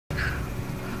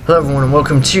Hello everyone and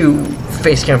welcome to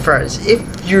Facecam Fridays.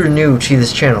 If you're new to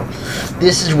this channel,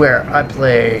 this is where I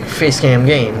play facecam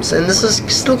games, and this is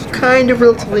still kind of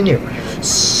relatively new.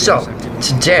 So,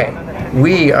 today,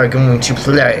 we are going to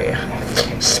play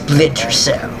Splinter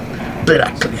Cell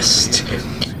Blacklist.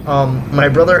 My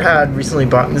brother had recently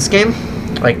bought this game,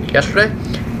 like yesterday,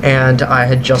 and I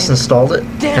had just installed it,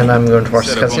 and I'm going to watch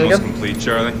this cutscene again. Complete,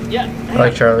 Charlie? Yeah. I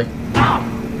like Charlie.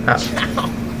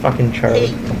 Fucking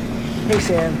Charlie. Hey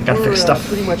Sam, Gotta fix stuff.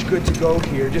 Pretty much good to go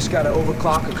here. Just gotta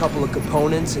overclock a couple of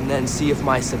components and then see if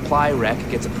my supply rec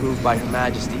gets approved by Her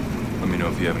Majesty. Let me know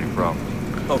if you have any problems.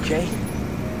 Okay.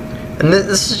 And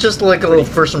this is just like a little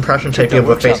first impression taking of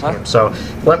a face game. So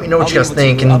let me know what you guys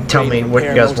think and tell me what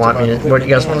you guys want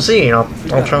to see. You know,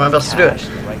 I'll try my best to do it.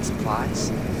 The right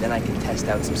supplies. Then I can test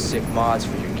out some sick mods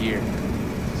for your gear.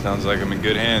 Sounds like I'm in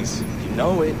good hands. You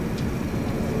know it.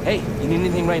 Hey, you need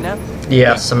anything right now?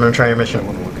 Yes, I'm gonna try your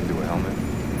mission.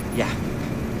 Yeah,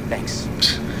 thanks.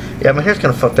 Yeah, my hair's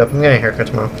kind of fucked up. I'm getting a haircut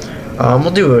tomorrow. We'll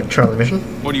do a Charlie mission.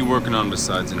 What are you working on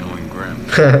besides annoying Graham?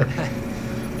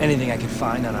 Anything I can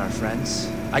find on our friends.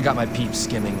 I got my peeps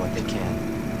skimming what they can.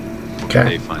 What can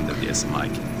they find at the SMI?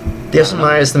 The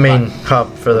SMI is the main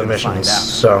hub for the missions,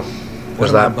 so one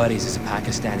of my buddies is a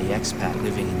Pakistani expat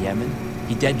living in Yemen.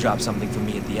 He dead dropped something for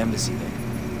me at the embassy there.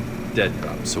 Dead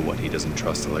drop, so what, he doesn't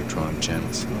trust electronic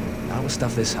channels? Not with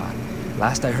stuff this hot.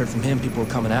 Last I heard from him, people were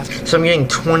coming after me. So I'm getting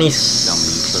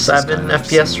 27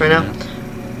 FPS right now.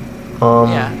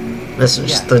 Yeah. This is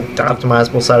just the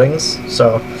optimizable settings,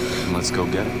 so let's go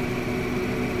get it.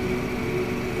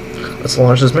 Let's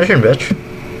launch this mission, bitch.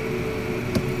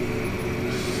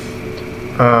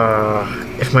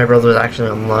 If my brother was actually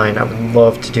online, I would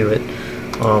love to do it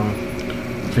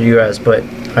for you guys, but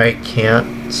I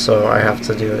can't, so I have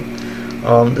to do it.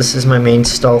 This is my main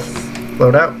stealth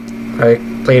loadout. I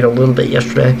played a little bit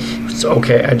yesterday. It's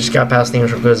okay. I just got past the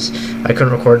intro because I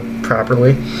couldn't record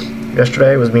properly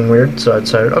yesterday. It was being weird, so I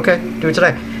decided, okay, do it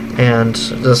today. And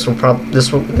this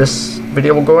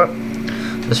video will go up.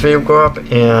 This video will go up,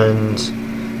 and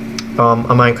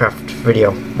a Minecraft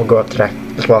video will go up today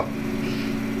as well.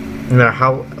 No matter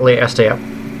how late I stay up,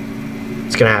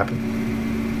 it's gonna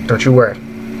happen. Don't you worry.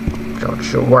 Don't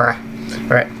you worry. All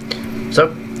right.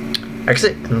 So,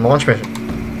 exit and launch mission.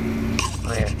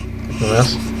 Oh yeah.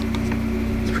 This.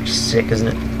 It's pretty sick, isn't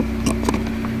it?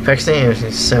 Pakistan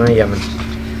is semi-Yemen.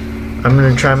 I'm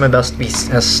gonna try my best to be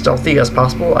as stealthy as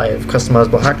possible. I have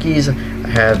customizable hotkeys. I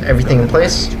have everything in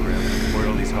place. Where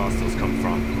all these hostiles come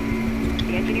from?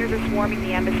 The engineers are swarming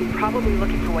the embassy, probably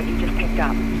looking for what you just picked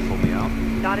up. Pull me out.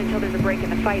 Not until there's a break in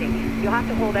the fighting. You'll have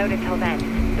to hold out until then.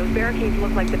 Those barricades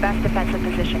look like the best defensive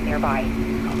position nearby.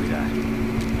 Copy that.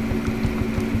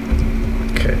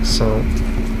 Okay, so.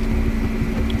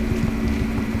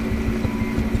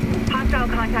 Hostile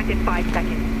contact in 5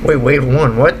 seconds. Wait, wave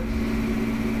 1, what?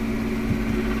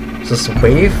 Is this a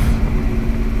wave?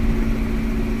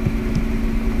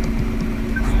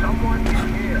 Someone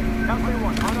here.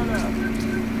 Everyone, on alert.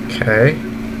 Okay.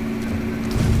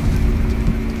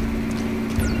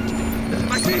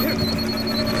 I see him.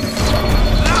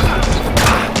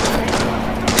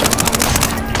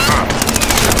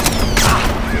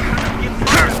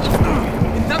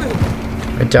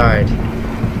 I died.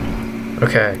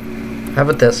 Okay. How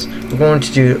about this? We're going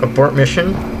to do abort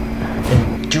mission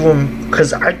and do them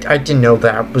because I didn't know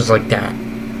that was like that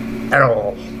at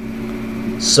all.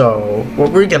 So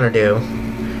what we're gonna do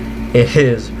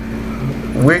is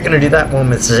we're gonna do that one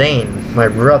with Zane, my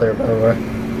brother, by the way.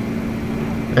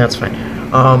 That's fine.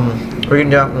 We're gonna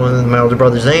do that one with my older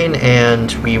brother Zane,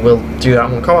 and we will do that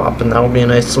one co-op, and that'll be a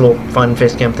nice little fun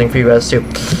facecam thing for you guys too.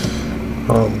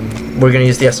 We're gonna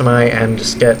use the SMI and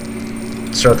just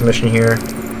start the mission here.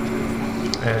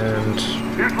 And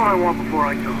here's what I want before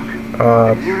I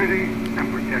talk. Immunity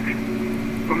and protection.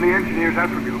 From the engineers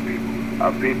and from your people.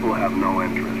 Our people have no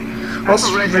interest. I'll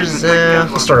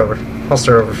start over. I'll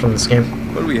start over from this game.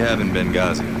 What do we have in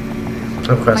Benghazi?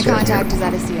 My contact is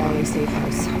at a CIA safe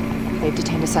house. They've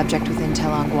detained a subject with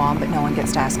intel on Guam, but no one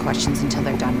gets to ask questions until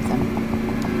they're done with them.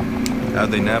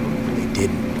 How'd they nab him? They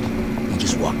didn't. He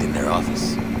just walked in their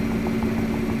office.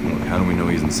 Look, how do we know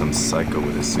he isn't some psycho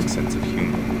with a sick sense of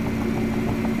humor?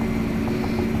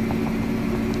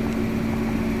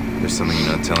 There's something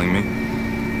you're not telling me?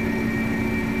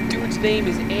 Dude's name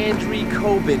is Andrew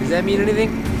Coben. Does that mean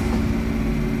anything?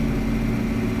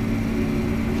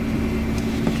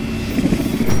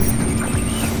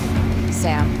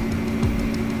 Sam,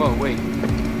 Whoa, wait.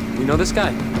 We know this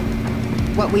guy?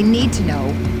 what we need to know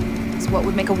is what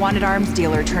would make a wanted arms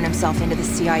dealer turn himself into the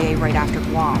CIA right after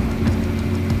Guam.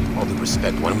 All due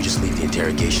respect, why don't we just leave the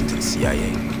interrogation to the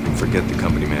CIA? Forget the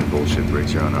company man bullshit,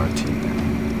 Briggs. You're on our team.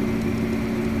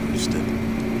 Understood.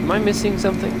 Am I missing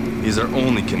something? He's our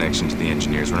only connection to the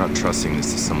engineers. We're not trusting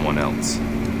this to someone else.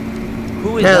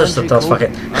 Who is Yeah, there's Andre something else. Fuck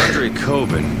Coben? it. Andre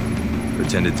Coben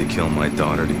pretended to kill my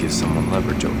daughter to give someone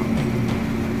leverage over me.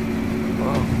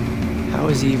 Well, how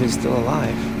is he even still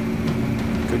alive?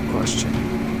 Good question.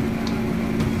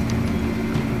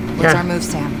 What's Yeah. our move,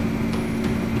 Sam?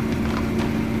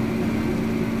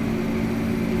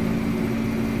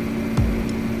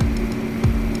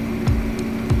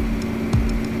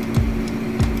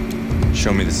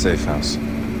 Show me the safe house.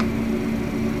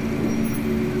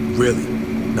 Really?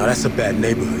 Now that's a bad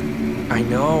neighborhood. I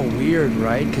know, weird,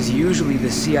 right? Because usually the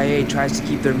CIA tries to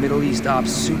keep their Middle East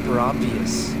ops super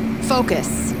obvious.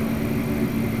 Focus. He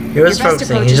was Your best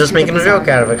focusing. approach He's is just through the making a joke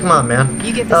bazaar. out of it. Come on, man.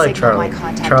 You get the I like signal Charlie. my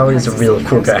contact Charlie's a towards real the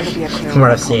cool safe guy house. It'll be a clear from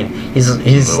what I've local. seen. He's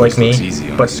Always like me, looks easy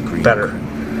on a but screen. better.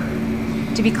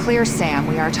 To be clear, Sam,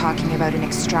 we are talking about an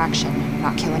extraction,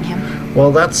 not killing him.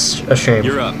 Well, that's a shame.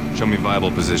 You're up. Show me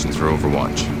viable positions for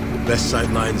Overwatch. Best sight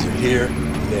lines are here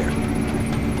and there.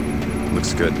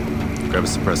 Looks good. Grab a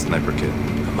suppressed sniper kit.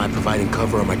 Am I providing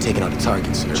cover or am I taking out the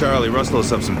target, sir? Charlie, rustle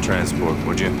us up some transport,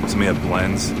 would you? Somebody have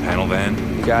blends, panel van?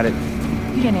 You got it.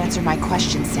 You didn't answer my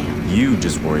question, Sam. You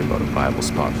just worry about a viable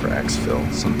spot for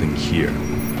exfil. Something here.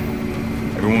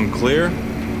 Everyone clear?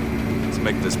 Let's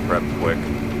make this prep quick.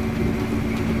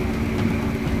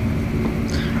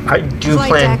 I do Flight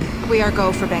plan. deck, we are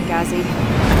go for Benghazi.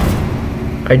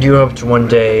 I do hope to one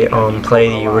day play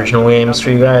the original games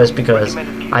for you guys because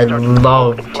I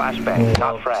loved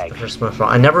the first Splinter.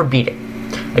 I never beat it.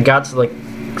 I got to like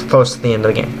close to the end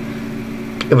of the game.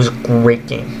 It was a great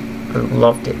game. I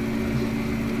loved it.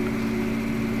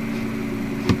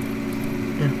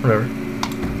 Yeah, whatever.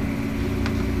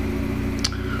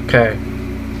 Okay.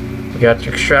 We got to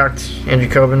extract Andrew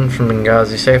Coben from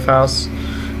Benghazi safe house.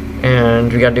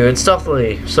 And we gotta do it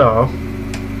stealthily, so...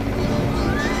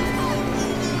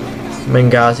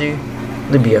 Benghazi,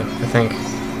 Libya, I think.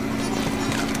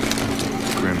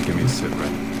 Grim, give me a sit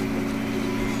rep.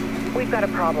 We've got a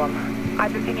problem.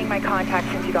 I've been pinging my contact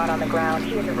since he got on the ground.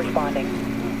 He isn't responding.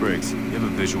 Briggs, you have a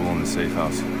visual in the safe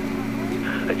house.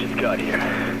 I just got here.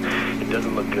 It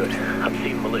doesn't look good. I'm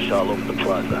seeing militia all over the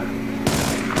plaza.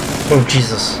 Oh,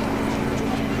 Jesus.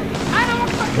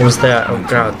 What was that? Oh,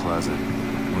 God. Plaza.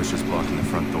 Militia's blocking the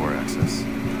front door access.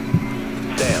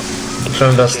 Sam.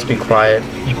 Trying us to be quiet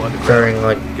during,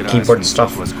 like, Get eyes from keyboard the stuff.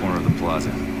 southwest corner of the plaza.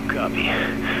 Copy.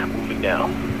 Moving now.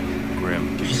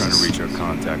 Grim, keep trying to reach our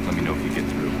contact. Let me know if you get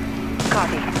through.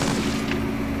 Copy.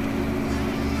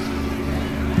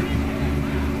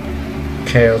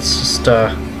 Okay, let's just, Can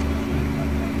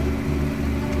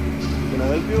I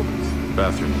help you?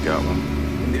 Bathroom, you got one.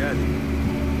 In the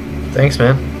alley. thanks,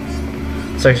 man.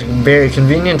 It's actually very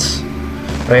convenient.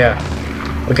 Oh, yeah.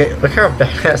 Look how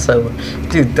badass I look.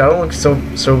 Dude, I don't look so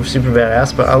super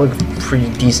badass, but I look pretty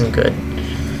decent good.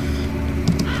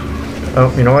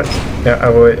 Oh, you know what? Yeah, I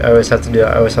always have to do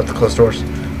that. I always have to close doors.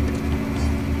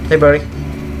 Hey, buddy.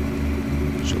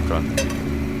 Shukran.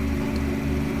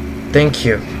 Thank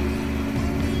you.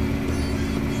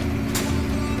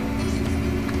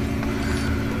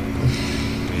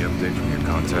 Any update from your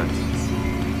contact?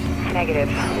 Negative.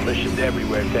 Militia's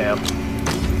everywhere, Sam.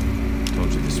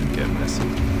 Told you this would get messy.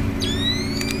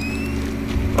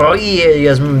 Oh yeah, you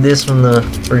guys remember this from the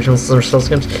original Splinter Cell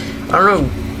games? I don't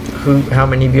know how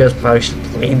many of you guys probably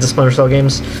played the Splinter Cell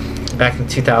games back in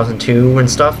 2002 and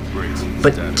stuff,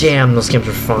 but damn, those games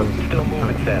were fun. Still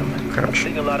moving, Sam. I'm Crouch.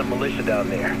 seeing a lot of militia down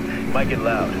there. It might get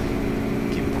loud.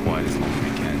 Keep it quiet as long as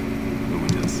we can. Moving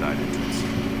to the side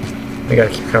entrance. We gotta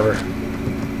keep cover.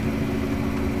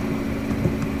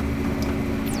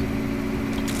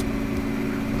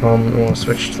 We'll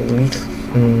switch to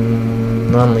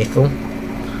non-lethal.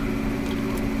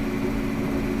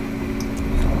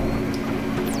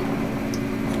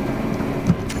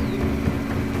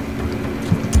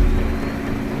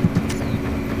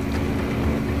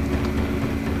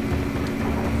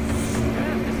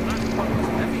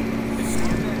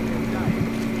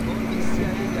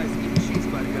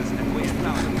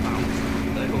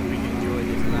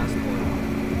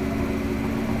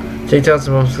 Take down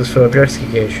some obstacles for the rescue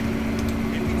gauge.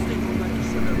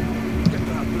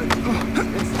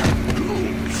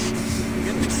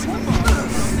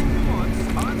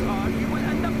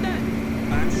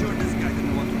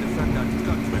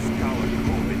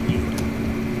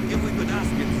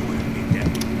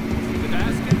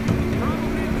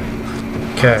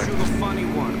 Okay.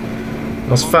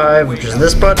 Plus 5, which is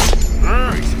this button.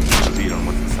 Beat on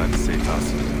what's inside the safe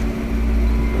house.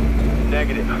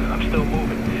 Negative. I'm still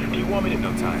moving. Do want me to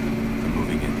know time? I'm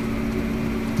moving in.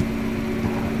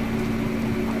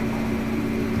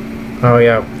 Oh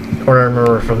yeah, what I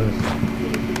remember from.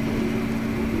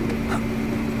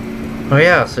 Oh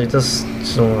yeah, so he just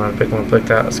don't want to pick one up like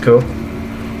that. That's cool.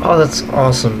 Oh, that's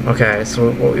awesome. Okay,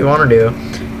 so what we want to do.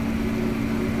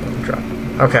 Drop.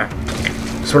 Okay,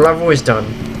 so what I've always done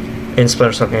in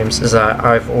Splinter Cell games is that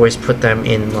I've always put them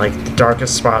in like the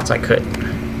darkest spots I could.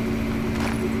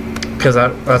 Because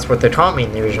that's what they taught me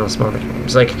in the original Splinter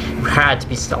games. Like, you had to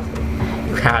be stealthy.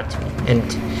 You had to be.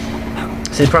 And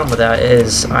see, the problem with that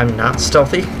is I'm not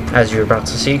stealthy, as you're about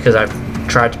to see, because I've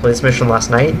tried to play this mission last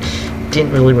night.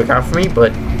 Didn't really work out for me,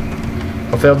 but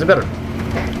hopefully I'll do better.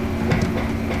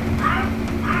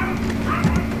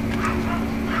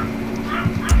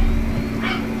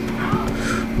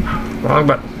 Wrong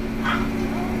button.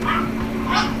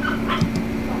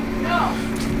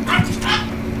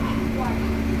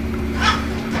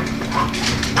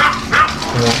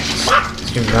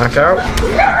 Let's do knockout.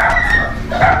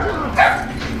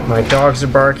 My dogs are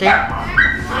barking.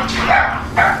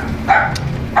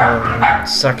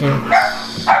 Seconds.